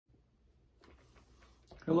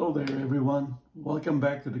Hello there everyone, welcome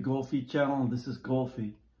back to the Goalfy channel. This is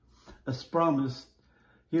Goalfy. As promised,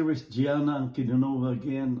 here is Diana Ankudinova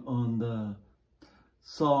again on the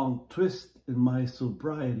song Twist in My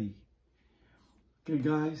Sobriety. Okay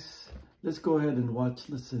guys, let's go ahead and watch,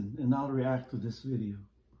 listen, and I'll react to this video.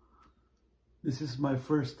 This is my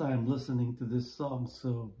first time listening to this song,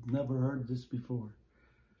 so never heard this before.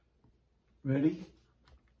 Ready?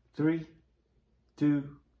 3, 2,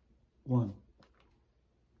 1.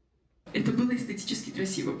 Это было эстетически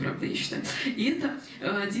красиво, правда, я считаю. И это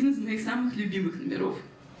один из моих самых любимых номеров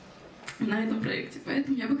на этом проекте.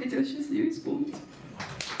 Поэтому я бы хотела сейчас ее исполнить.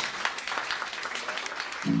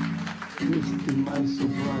 Twist in my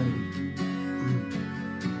sobriety.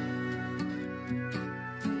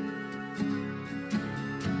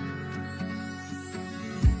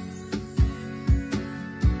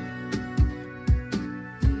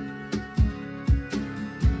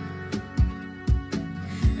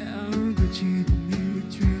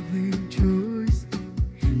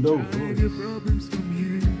 No voice. Problems from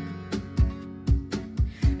here.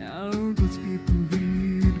 I'll put people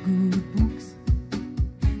read good books.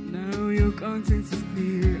 Now your conscience is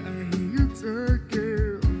clear. I hear you talk,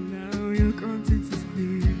 girl. Now your conscience is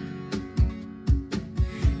clear.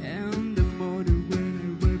 And the morning when I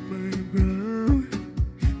wipe my brow,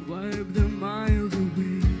 wipe the miles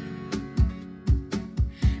away.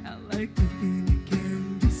 I like to think it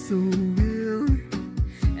can be so real.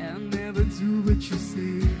 I'll never do what you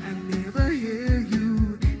say. I never hear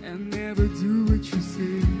you. I never do what you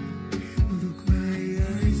say. Look, my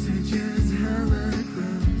eyes are just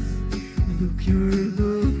holograms. Look, your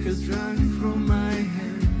love has drunk from my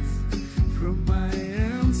hands. From my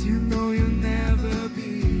hands, you know you'll never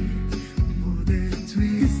be more than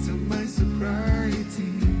twist on my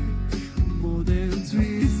sobriety. More than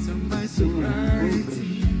twist on my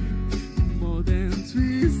sobriety. More than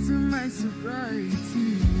twist on my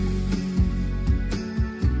sobriety.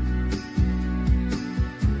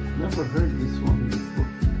 Never heard this one before.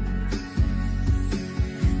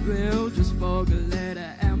 We'll just forget let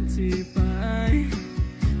an empty pie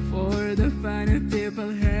for the final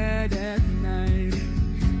people had at night.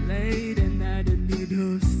 Late at night and need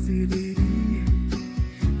hostility.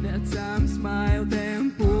 That time smiled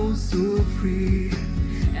and pulled so free.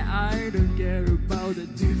 I don't care about the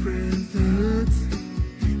different thoughts.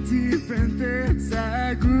 Different thoughts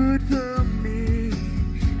are good for me.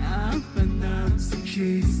 Up and up,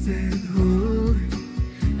 chased and whole.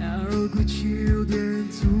 Our good children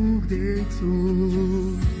took their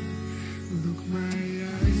toll. Look, my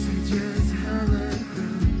eyes are just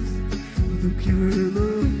holograms. Look, your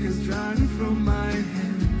love has drawn from my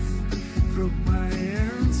hands. From my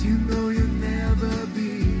hands, you know you'll never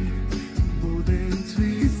be more than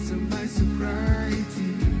twist on my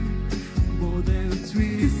sobriety. More than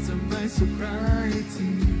twist on my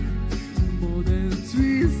sobriety. More than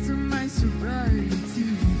twist on my sobriety.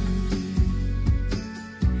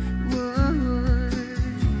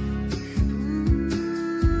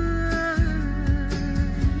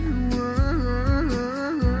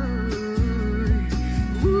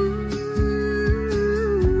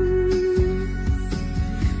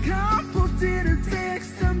 Can't put in a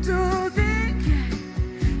text, time to think,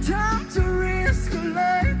 time to risk a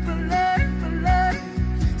life, a life, a life.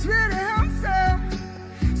 Sweet answer,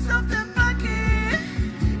 something fucking.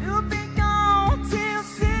 You'll be gone till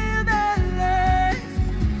see the light.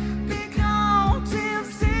 Be gone till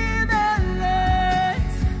see the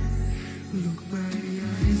light. Look, my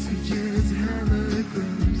eyes are just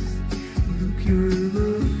holograms. Look, your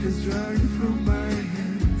love has drawn from my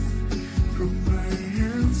hands. From my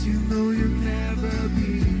hands, you know you'll never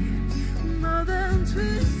be more than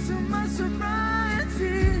twist on my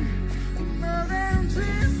sobriety. More than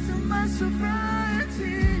twist on my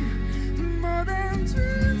sobriety. More than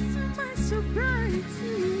twist on my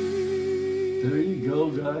sobriety. There you go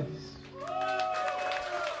guys.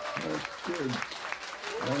 That's good.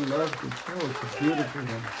 I love it. Oh, it's a beautiful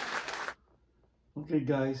one. Okay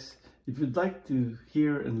guys, if you'd like to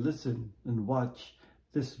hear and listen and watch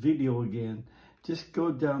this video again, just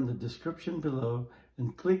go down the description below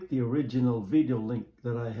and click the original video link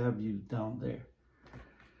that I have you down there.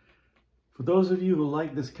 For those of you who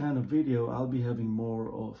like this kind of video, I'll be having more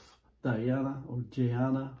of Diana or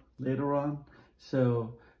Diana later on.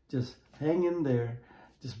 So just hang in there,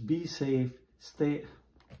 just be safe, stay.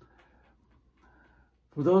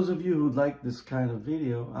 For those of you who like this kind of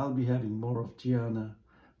video, I'll be having more of Diana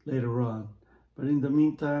later on. But in the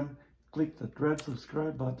meantime, click the red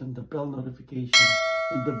subscribe button, the bell notification,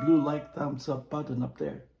 and the blue like thumbs up button up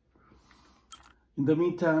there. In the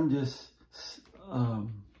meantime,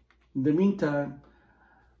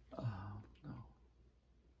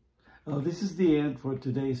 This is the end for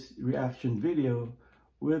today's reaction video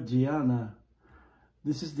with Diana.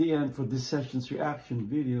 This is the end for this session's reaction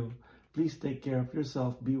video. Please take care of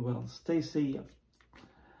yourself. Be well. Stay safe.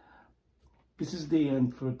 This is the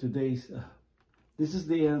end for today's. This is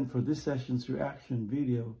the end for this session's reaction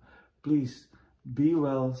video. Please be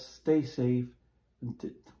well. Stay safe.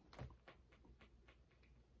 And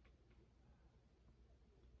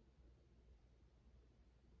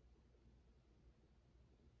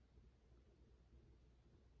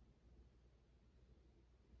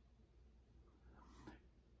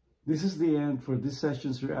this is the end for this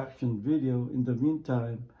session's reaction video. In the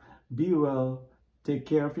meantime, be well, take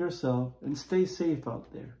care of yourself, and stay safe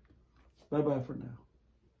out there. Bye-bye for now.